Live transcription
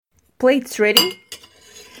Plates ready?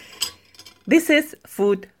 This is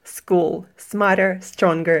Food School, Smarter,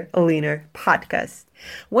 Stronger, Leaner podcast.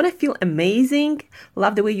 Want to feel amazing,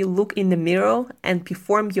 love the way you look in the mirror, and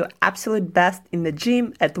perform your absolute best in the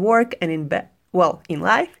gym, at work, and in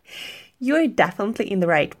life? You're definitely in the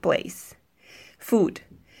right place. Food.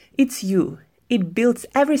 It's you. It builds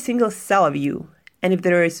every single cell of you. And if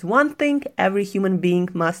there is one thing every human being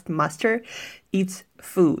must master, it's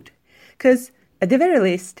food. Because at the very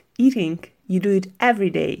least, eating, you do it every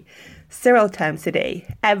day, several times a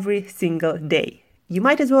day, every single day. You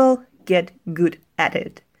might as well get good at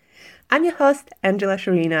it. I'm your host, Angela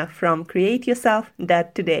Sharina from Create Yourself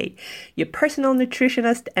That Today, your personal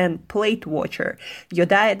nutritionist and plate watcher, your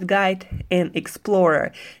diet guide and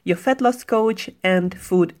explorer, your fat loss coach and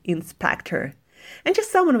food inspector. And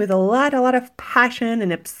just someone with a lot of passion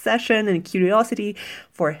and obsession and curiosity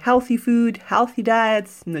for healthy food, healthy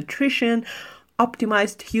diets, nutrition,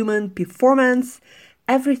 optimized human performance,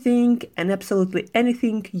 everything and absolutely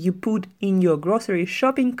anything you put in your grocery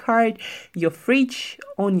shopping cart, your fridge,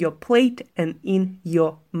 on your plate, and in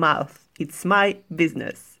your mouth. It's my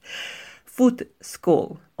business. Food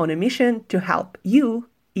School, on a mission to help you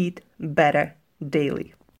eat better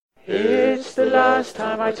daily. It's the last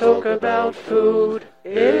time I talk about food.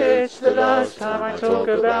 It's the last time I talk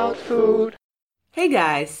about food. Hey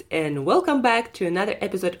guys, and welcome back to another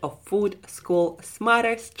episode of Food School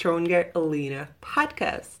Smarter, Stronger, Leaner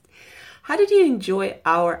podcast. How did you enjoy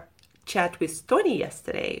our chat with Tony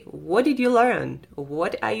yesterday? What did you learn?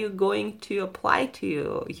 What are you going to apply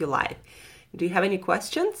to your life? Do you have any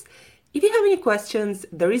questions? If you have any questions,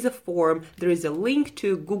 there is a form, there is a link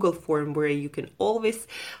to Google form where you can always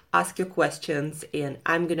ask your questions, and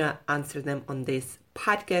I'm gonna answer them on this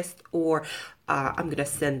podcast, or I'm gonna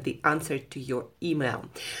send the answer to your email.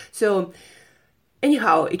 So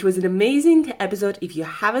anyhow, it was an amazing episode. If you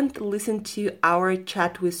haven't listened to our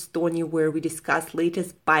chat with Tony where we discuss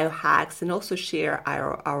latest biohacks and also share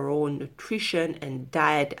our own nutrition and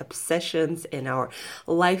diet obsessions and our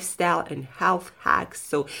lifestyle and health hacks,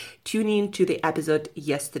 so tune in to the episode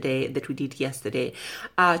that we did yesterday.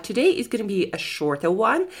 Today is going to be a shorter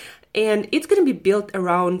one, and it's going to be built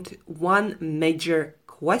around one major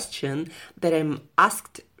question that I'm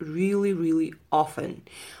asked really often.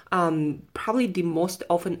 Probably the most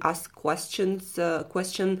often asked question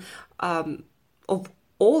of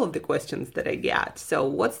all of the questions that I get. So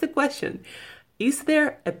what's the question? Is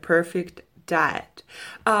there a perfect diet?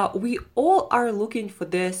 We all are looking for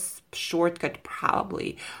this shortcut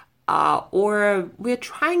probably. Or we're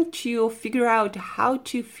trying to figure out how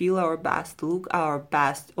to feel our best, look our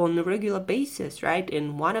best on a regular basis, right?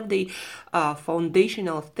 And one of the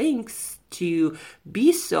foundational things to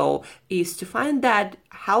be so is to find that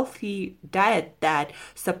healthy diet that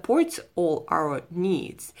supports all our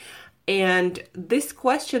needs. And this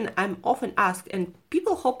question I'm often asked, and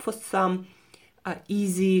people hope for some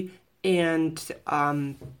easy and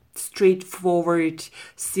straightforward,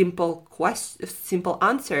 simple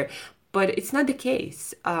answer, but it's not the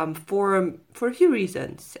case for a few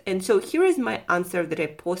reasons. And so here is my answer that I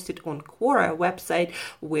posted on Quora website,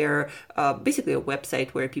 where basically a website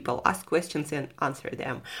where people ask questions and answer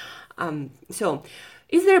them. So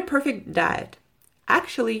is there a perfect diet?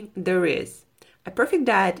 Actually, there is. A perfect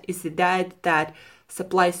diet is a diet that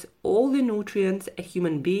supplies all the nutrients a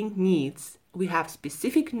human being needs. We have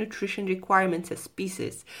specific nutrition requirements as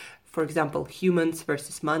species. For example, humans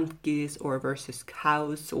versus monkeys or versus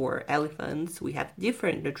cows or elephants. We have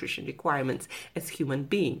different nutrition requirements as human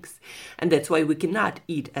beings. And that's why we cannot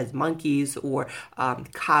eat as monkeys or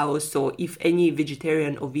cows. So if any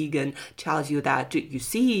vegetarian or vegan tells you that, you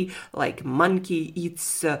see, like monkey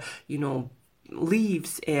eats,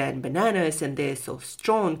 leaves and bananas and they're so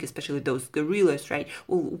strong, especially those gorillas, right?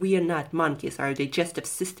 Well, we are not monkeys. Our digestive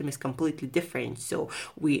system is completely different, so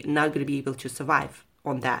we're not going to be able to survive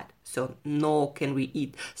on that. So nor can we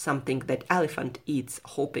eat something that elephant eats,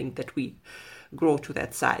 hoping that we grow to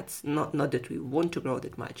that size. Not that we want to grow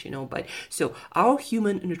that much, but so our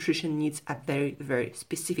human nutrition needs are very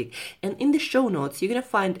specific. And in the show notes, you're going to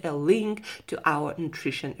find a link to our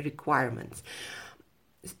nutrition requirements.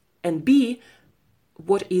 And B,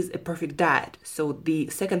 what is a perfect diet? So the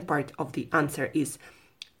second part of the answer is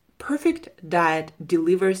perfect diet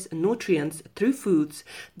delivers nutrients through foods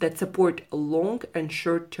that support long and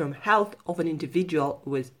short-term health of an individual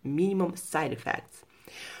with minimum side effects.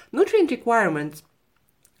 Nutrient requirements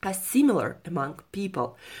are similar among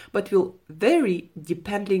people, but will vary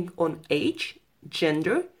depending on age,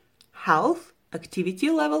 gender, health, activity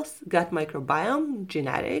levels, gut microbiome,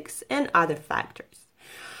 genetics, and other factors.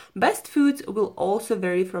 Best foods will also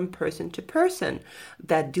vary from person to person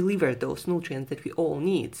that deliver those nutrients that we all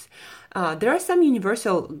need. There are some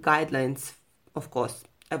universal guidelines, of course.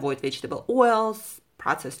 Avoid vegetable oils,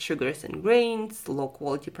 processed sugars and grains,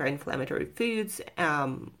 low-quality pro-inflammatory foods,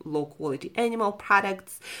 low-quality animal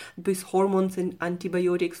products with hormones and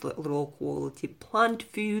antibiotics, low-quality plant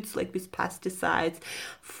foods like with pesticides,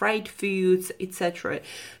 fried foods, etc.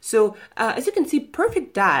 So as you can see,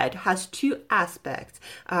 perfect diet has two aspects.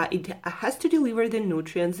 It has to deliver the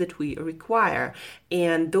nutrients that we require,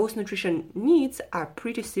 and those nutrition needs are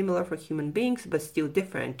pretty similar for human beings, but still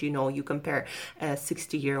different. You compare a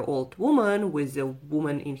 60-year-old woman with a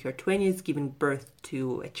woman in her 20s giving birth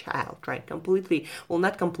to a child, right?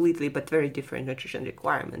 Not completely, but very different nutrition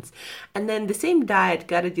requirements. And then the same diet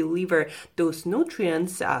got to deliver those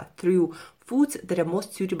nutrients through foods that are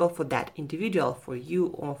most suitable for that individual, for you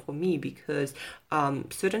or for me, because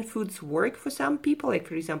certain foods work for some people. Like,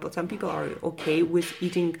 for example, some people are okay with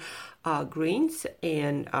eating grains,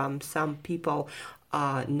 and some people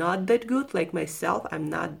are not that good. Like myself, I'm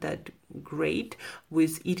not that great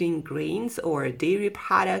with eating grains or dairy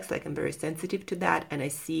products. Like, I'm very sensitive to that, and I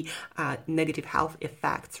see negative health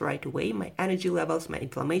effects right away. My energy levels, my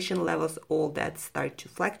inflammation levels, all that start to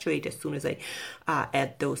fluctuate as soon as I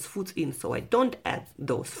add those foods in. So I don't add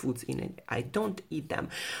those foods in, and I don't eat them.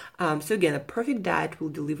 So again, a perfect diet will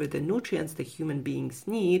deliver the nutrients that human beings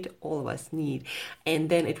need, all of us need, and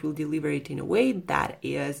then it will deliver it in a way that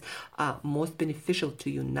is most beneficial to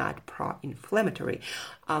you, not pro-inflammatory.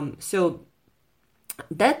 So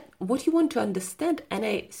that what you want to understand, and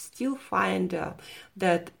I still find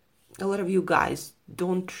that a lot of you guys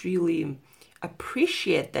don't really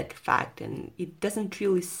appreciate that fact, and it doesn't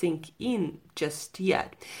really sink in just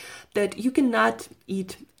yet, that you cannot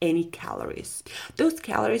eat any calories. Those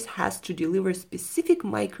calories has to deliver specific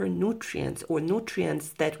micronutrients or nutrients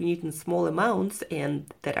that we need in small amounts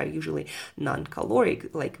and that are usually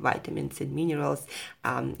non-caloric, like vitamins and minerals,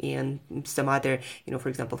 and some other, for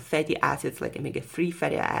example, fatty acids like omega-3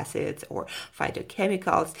 fatty acids or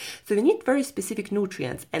phytochemicals. So we need very specific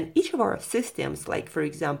nutrients, and each of our systems, like for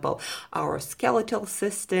example, our skeletal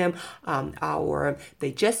system, our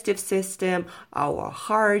digestive system, our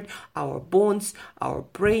heart, our bones, our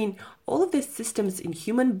brain, all of these systems in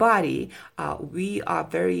human body, we are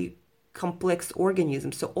very complex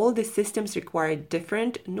organisms. So all these systems require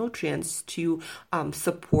different nutrients to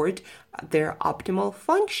support their optimal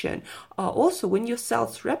function. Also, when your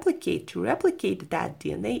cells replicate, to replicate that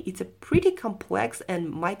DNA, it's a pretty complex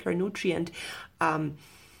and micronutrient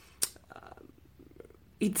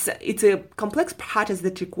it's a complex process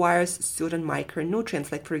that requires certain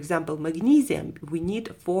micronutrients. Like, for example, magnesium. We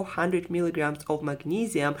need 400 milligrams of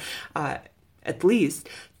magnesium at least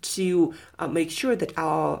to make sure that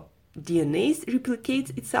our DNA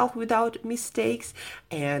replicates itself without mistakes,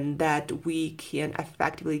 and that we can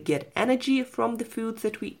effectively get energy from the foods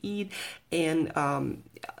that we eat. And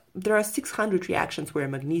there are 600 reactions where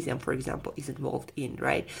magnesium, for example, is involved in,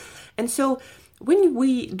 right? And so when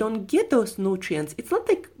we don't get those nutrients, it's not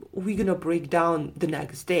like we're gonna break down the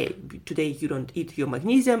next day. Today you don't eat your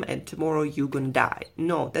magnesium and tomorrow you're gonna die.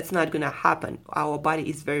 No, that's not gonna happen. Our body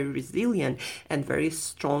is very resilient and very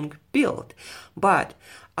strong built. But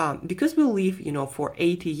because we live, for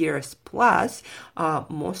 80 years plus,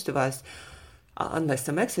 most of us, unless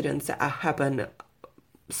some accidents happen,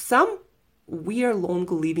 we are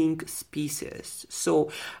long-living species.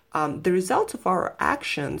 So the results of our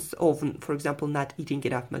actions of, for example, not eating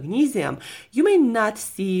enough magnesium, you may not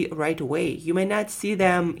see right away. You may not see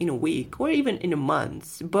them in a week or even in a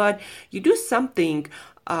month, but you do something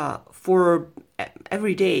for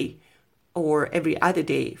every day or every other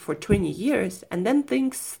day for 20 years, and then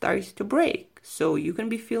things start to break. So you can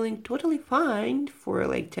be feeling totally fine for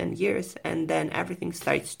like 10 years, and then everything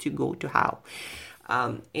starts to go to hell.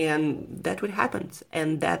 And that's what happens.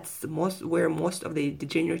 And that's where most of the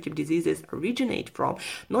degenerative diseases originate from.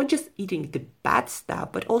 Not just eating the bad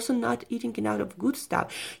stuff, but also not eating enough of good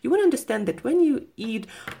stuff. You want to understand that when you eat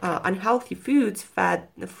unhealthy foods,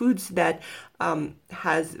 foods that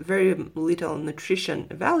has very little nutrition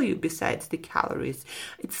value besides the calories,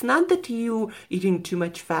 it's not that you eating too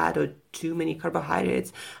much fat or too many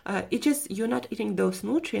carbohydrates. It's just you're not eating those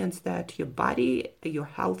nutrients that your body, your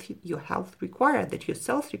health require, that your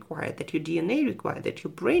cells require, that your DNA require, that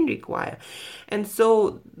your brain require. And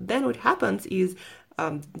so then what happens is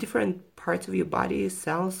different parts of your body,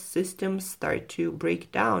 cells, systems start to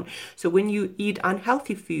break down. So when you eat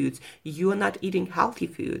unhealthy foods, you are not eating healthy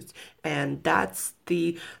foods. And that's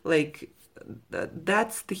the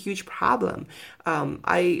that's the huge problem.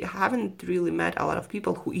 I haven't really met a lot of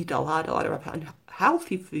people who eat a lot of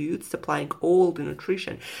healthy foods, supplying all the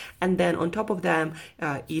nutrition, and then on top of them,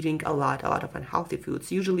 eating a lot of unhealthy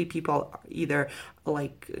foods. Usually, people are either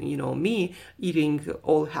like me, eating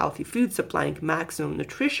all healthy foods, supplying maximum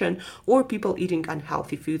nutrition, or people eating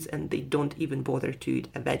unhealthy foods and they don't even bother to eat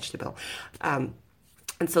a vegetable. And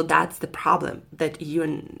so that's the problem, that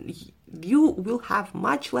you will have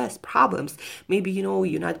much less problems. Maybe,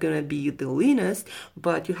 you're not going to be the leanest,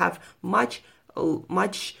 but you have much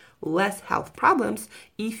less health problems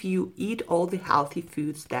if you eat all the healthy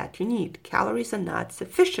foods that you need. Calories are not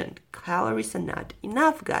sufficient. Calories are not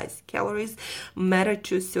enough, guys. Calories matter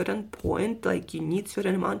to a certain point, like you need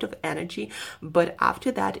certain amount of energy, but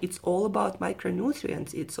after that, it's all about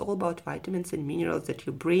micronutrients. It's all about vitamins and minerals that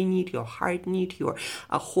your brain need, your heart need, your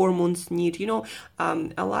hormones need.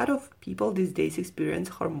 A lot of people these days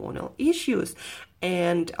experience hormonal issues.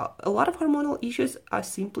 And a lot of hormonal issues are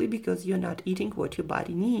simply because you're not eating what your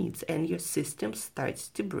body needs and your system starts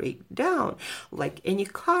to break down. Like any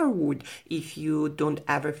car would, if you don't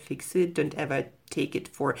ever fix it, don't ever take it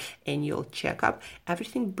for annual checkup,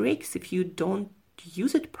 everything breaks if you don't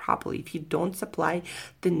use it properly, if you don't supply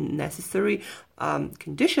the necessary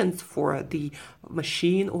conditions for the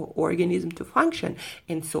machine or organism to function.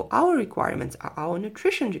 And so our requirements are our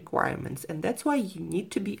nutrition requirements, and that's why you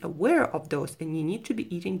need to be aware of those and you need to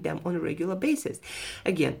be eating them on a regular basis.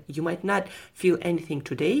 Again, you might not feel anything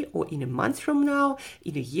today or in a month from now,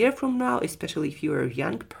 in a year from now, especially if you're a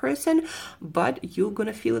young person, but you're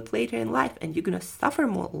gonna feel it later in life, and you're gonna suffer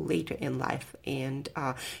more later in life, and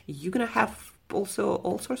you're gonna have also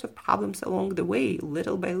all sorts of problems along the way,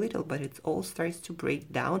 little by little, but it all starts to break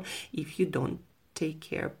down if you don't take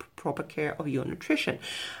proper care of your nutrition.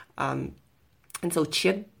 And so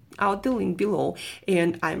check out the link below,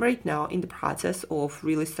 and I'm right now in the process of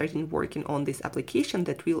really starting working on this application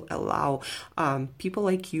that will allow people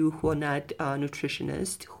like you who are not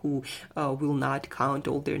nutritionists, who will not count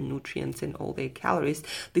all their nutrients and all their calories.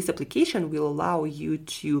 This application will allow you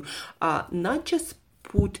to not just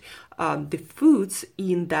put the foods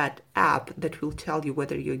in that app that will tell you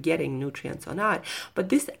whether you're getting nutrients or not, but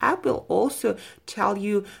this app will also tell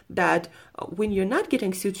you that when you're not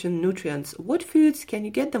getting certain nutrients, what foods can you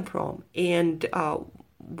get them from, and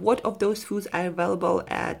what of those foods are available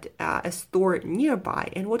at a store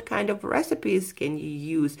nearby, and what kind of recipes can you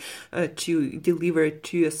use to deliver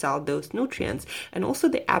to yourself those nutrients. And also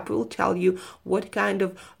the app will tell you what kind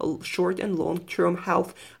of short and long-term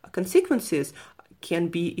health consequences can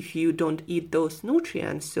be if you don't eat those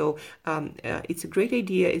nutrients. So it's a great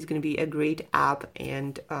idea. It's going to be a great app,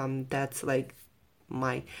 and that's like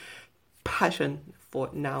my passion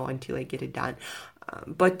for now until I get it done.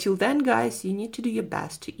 But till then, guys, you need to do your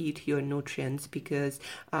best to eat your nutrients, because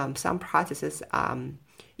some processes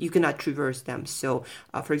you cannot reverse them. So,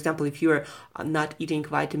 for example, if you're not eating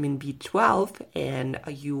vitamin B12 and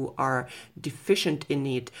you are deficient in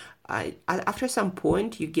it, after some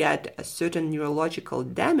point you get a certain neurological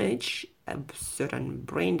damage, a certain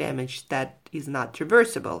brain damage that is not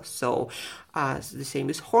reversible. So the same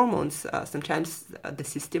with hormones. Sometimes the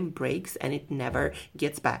system breaks and it never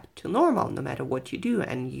gets back to normal, no matter what you do,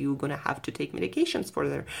 and you're gonna have to take medications for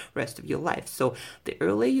the rest of your life. So the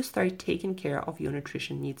earlier you start taking care of your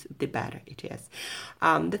nutrition needs, the better it is.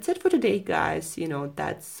 That's it for today, guys.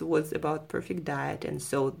 That was about perfect diet. And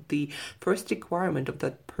so the first requirement of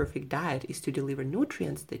that perfect diet is to deliver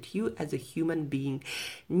nutrients that you as a human being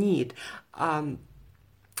need.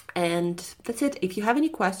 And that's it. If you have any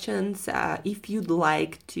questions, if you'd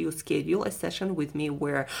like to schedule a session with me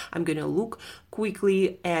where I'm going to look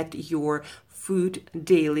quickly at your food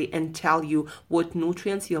daily and tell you what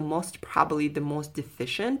nutrients you're most probably the most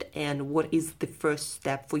deficient and what is the first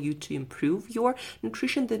step for you to improve your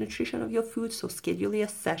nutrition, the nutrition of your food. So schedule a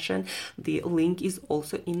session. The link is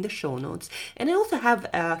also in the show notes. And I also have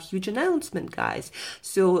a huge announcement, guys.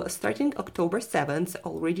 So starting October 7th,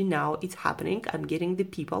 already now it's happening. I'm getting the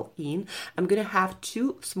people in. I'm going to have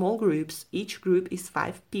 2 small groups. Each group is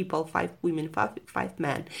 5 people, 5 women, 5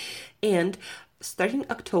 men. And starting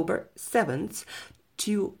October 7th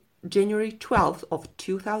to January 12th of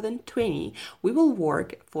 2020, we will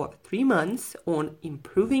work for 3 months on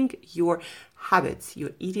improving your habits,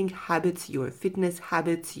 your eating habits, your fitness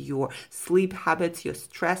habits, your sleep habits, your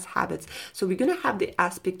stress habits. So we're going to have the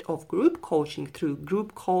aspect of group coaching through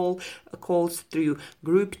group calls, through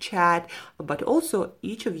group chat, but also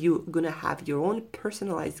each of you are going to have your own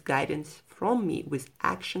personalized guidance from me with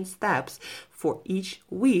action steps for each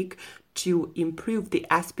week to improve the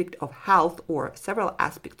aspect of health or several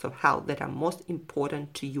aspects of health that are most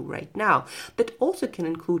important to you right now. That also can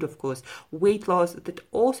include, of course, weight loss, that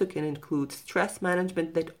also can include stress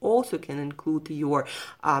management, that also can include your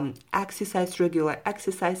regular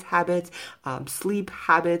exercise habits, sleep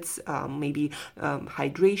habits, maybe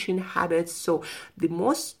hydration habits. So the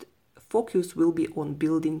most focus will be on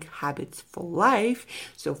building habits for life.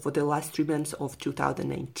 So for the last 3 months of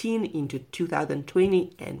 2019 into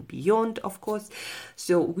 2020 and beyond, of course.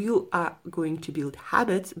 So we are going to build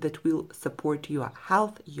habits that will support your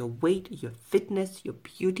health, your weight, your fitness, your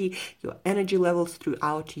beauty, your energy levels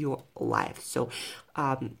throughout your life. So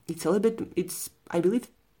it's I believe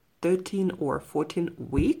 13 or 14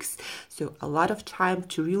 weeks. So a lot of time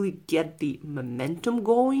to really get the momentum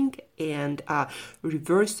going and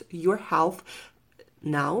reverse your health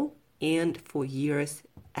now and for years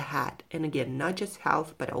ahead. And again, not just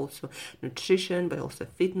health, but also nutrition, but also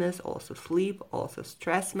fitness, also sleep, also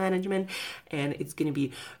stress management. And it's going to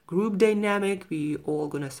be group dynamic. We all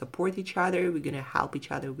going to support each other. We're going to help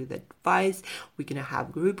each other with advice. We're going to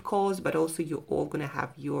have group calls, but also you're all going to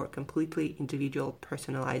have your completely individual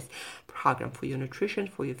personalized program for your nutrition,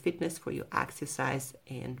 for your fitness, for your exercise,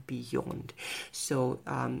 and beyond. So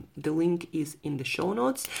the link is in the show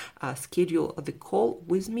notes. Schedule the call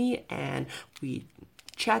with me and we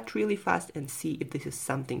chat really fast and see if this is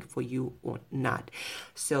something for you or not.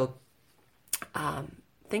 So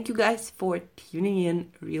thank you guys for tuning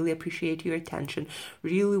in. Really appreciate your attention.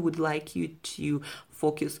 Really would like you to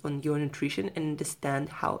focus on your nutrition and understand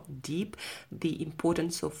how deep the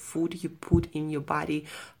importance of food you put in your body,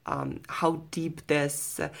 how deep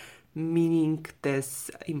this meaning, this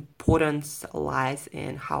importance lies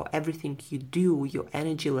in how everything you do, your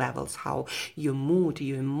energy levels, how your mood,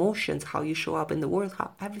 your emotions, how you show up in the world,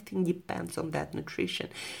 how everything depends on that nutrition.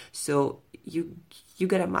 So you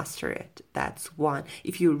gotta master it. That's one.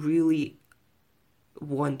 If you really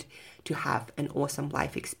want to have an awesome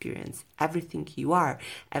life experience, everything you are,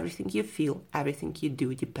 everything you feel, everything you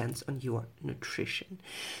do depends on your nutrition.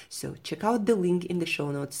 So check out the link in the show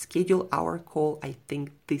notes, schedule our call. I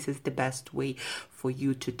think this is the best way for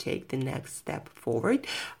you to take the next step forward.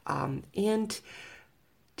 And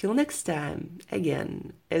till next time,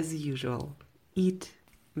 again, as usual, eat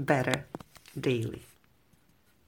better daily.